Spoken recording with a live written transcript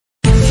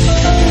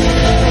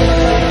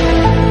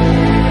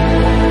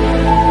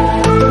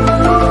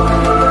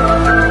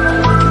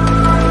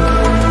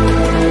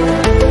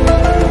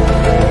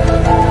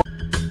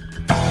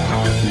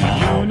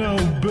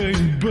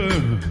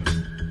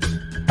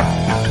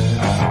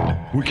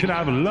We can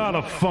have a lot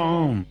of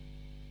fun.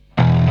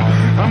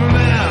 I'm a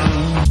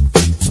man.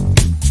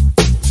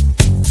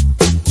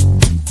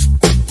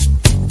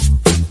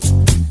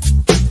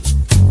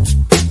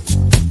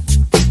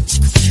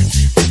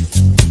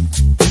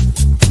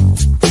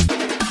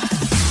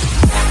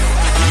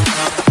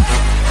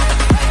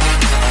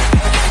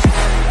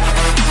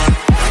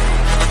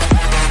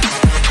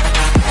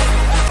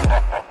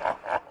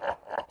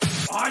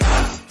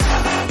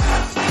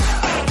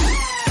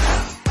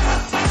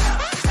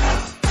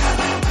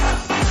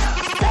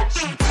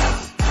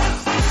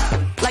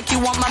 You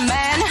want my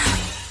man?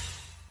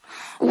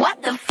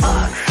 What the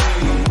fuck?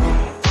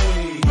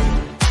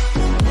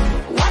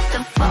 What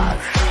the fuck?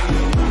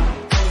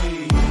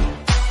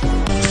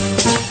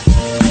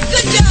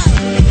 Good job.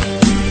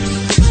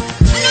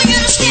 I know you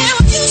understand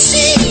what you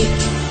see.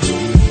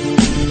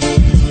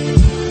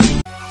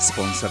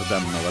 Спонсор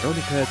данного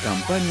ролика –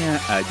 компания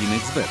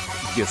 1xbet,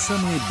 где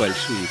самые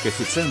большие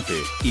коэффициенты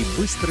и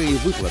быстрые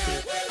выплаты.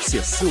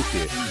 Все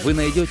ссылки вы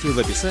найдете в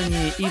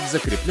описании и в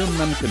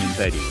закрепленном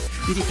комментарии.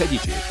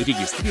 Переходите,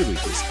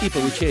 регистрируйтесь и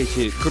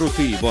получайте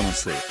крутые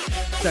бонусы.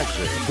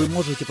 Также вы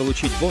можете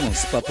получить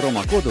бонус по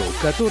промокоду,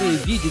 который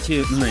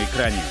видите на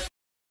экране.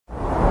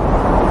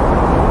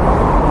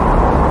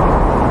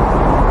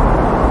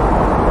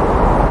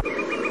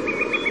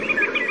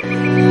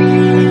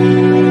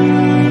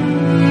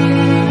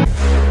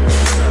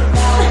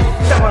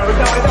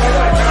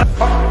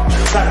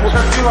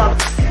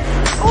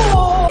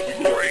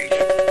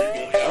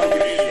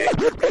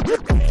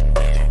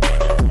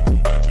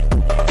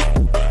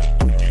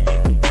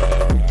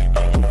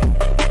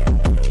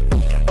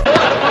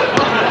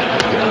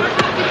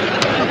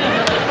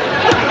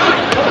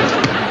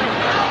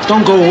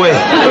 Don't go away.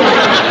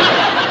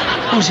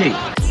 Who's he?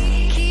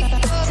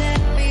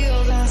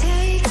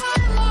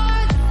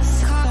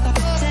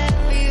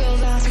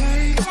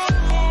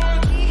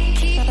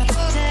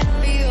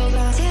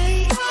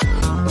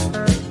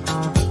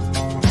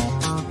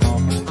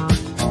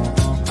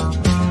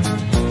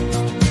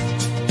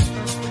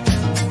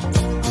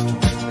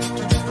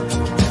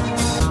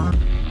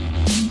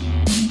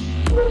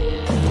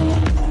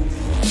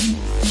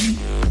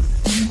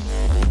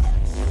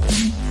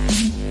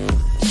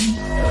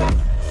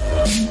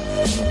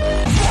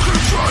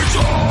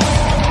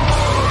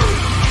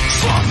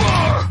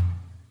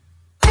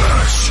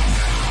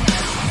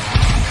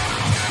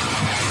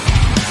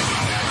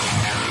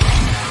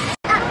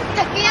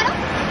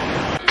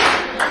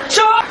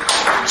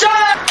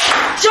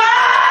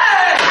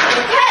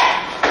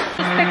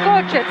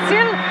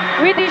 Цел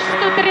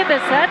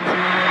 2130.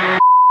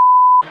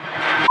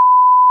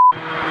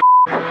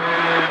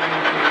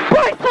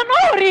 Poi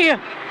sonori!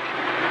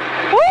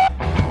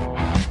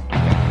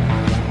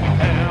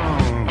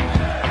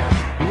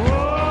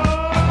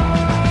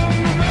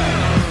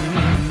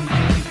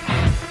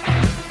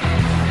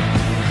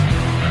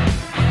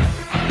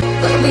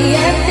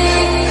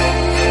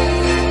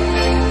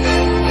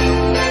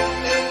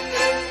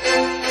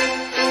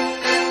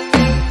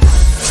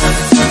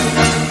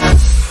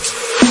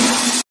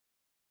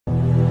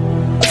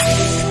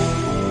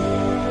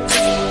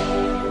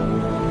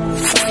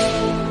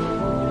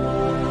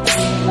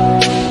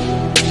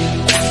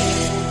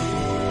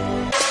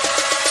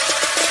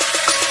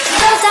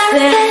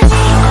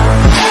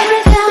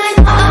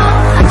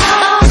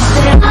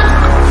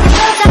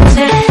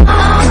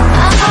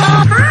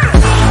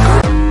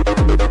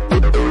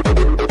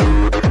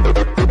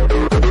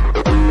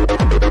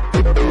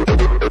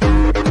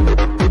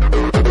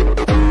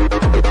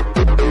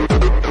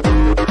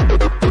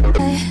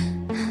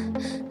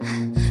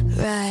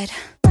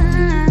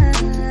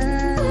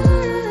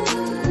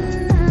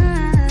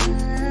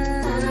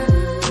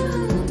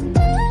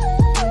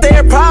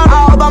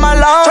 All by my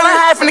loan, tryna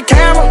hide from the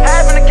camera.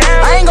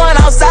 I ain't going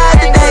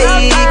outside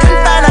today.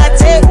 Couldn't find out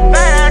tech,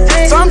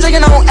 so I'm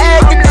drinking on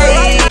egg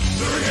today.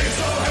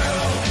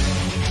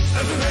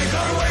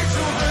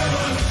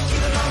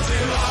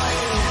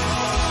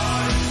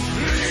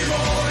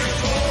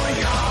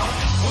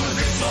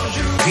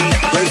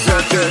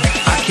 Berserker,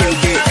 I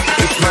killed it,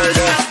 it's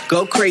murder.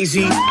 Go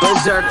crazy,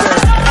 berserker.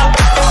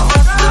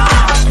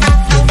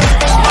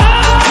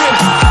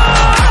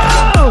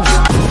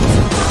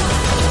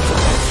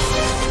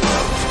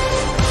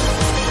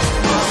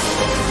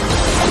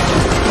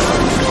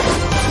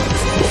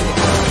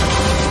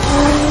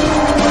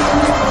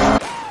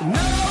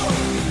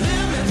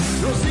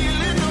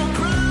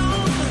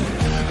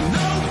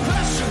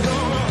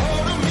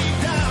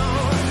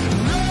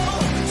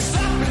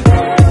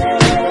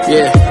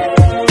 Yeah,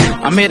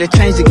 I'm here to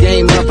change the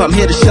game up, I'm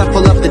here to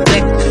shuffle up the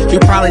deck. You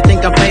probably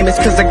think I'm famous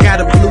cause I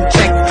got a blue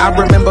check. I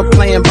remember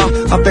playing ball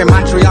up in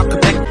Montreal,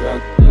 Quebec.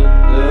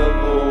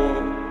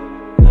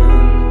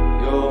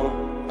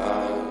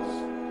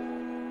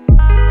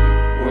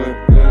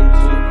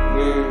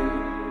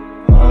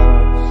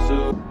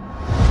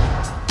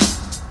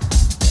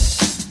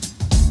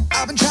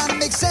 I've been trying to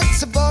make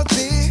sense of all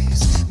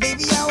this.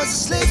 Maybe I was a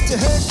slave to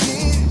her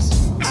kiss.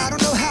 I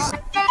don't know how.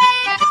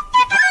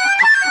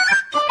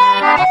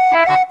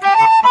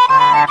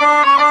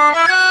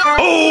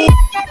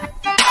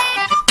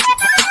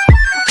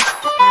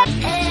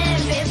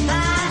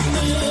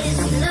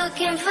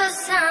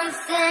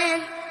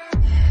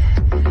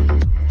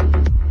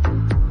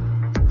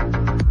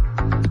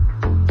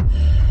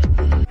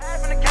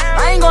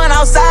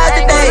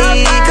 outside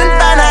today. Couldn't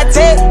find our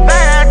tech,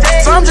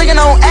 so I'm drinking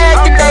on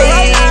act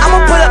today.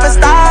 I'ma pull up a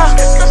star,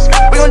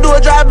 we gon' do a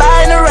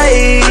drive-by in the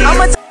rain.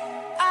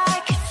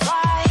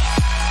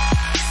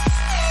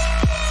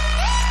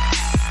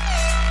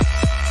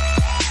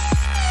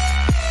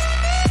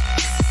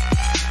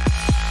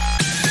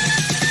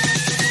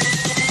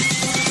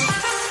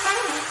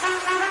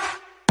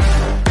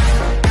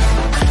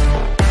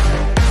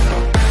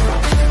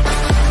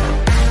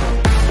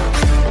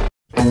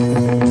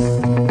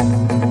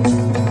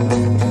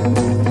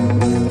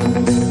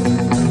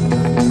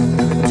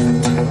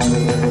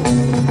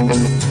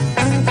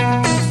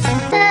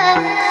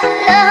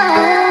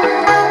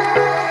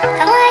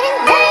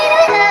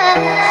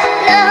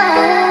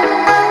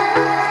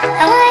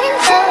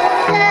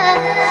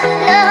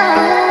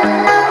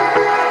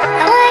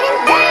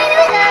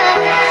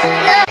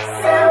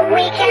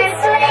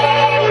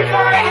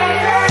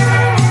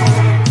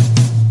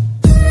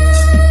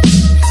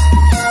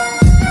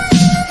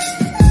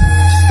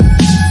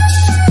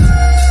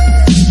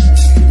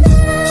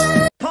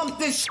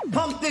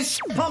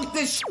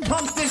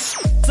 Pump this,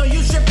 so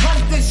you should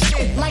pump this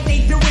shit like they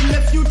do in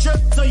the future.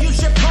 So you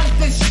should pump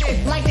this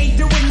shit like they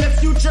do in the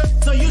future.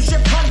 So you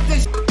should pump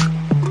this.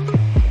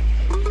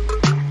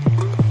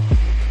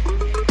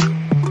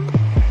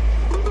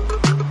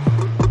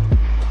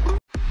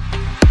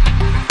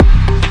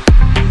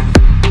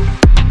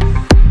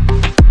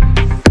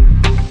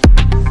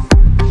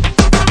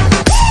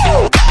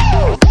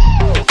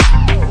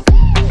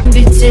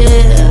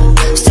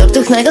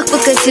 В ногах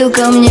подкатил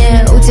ко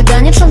мне. У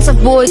тебя нет шансов,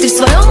 бой, ты в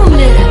своем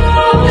уме?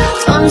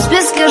 В твоем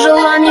списке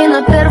желаний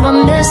на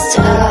первом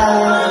месте.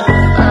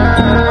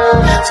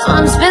 В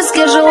твоем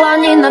списке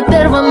желаний на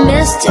первом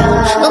месте.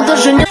 Но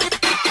даже не...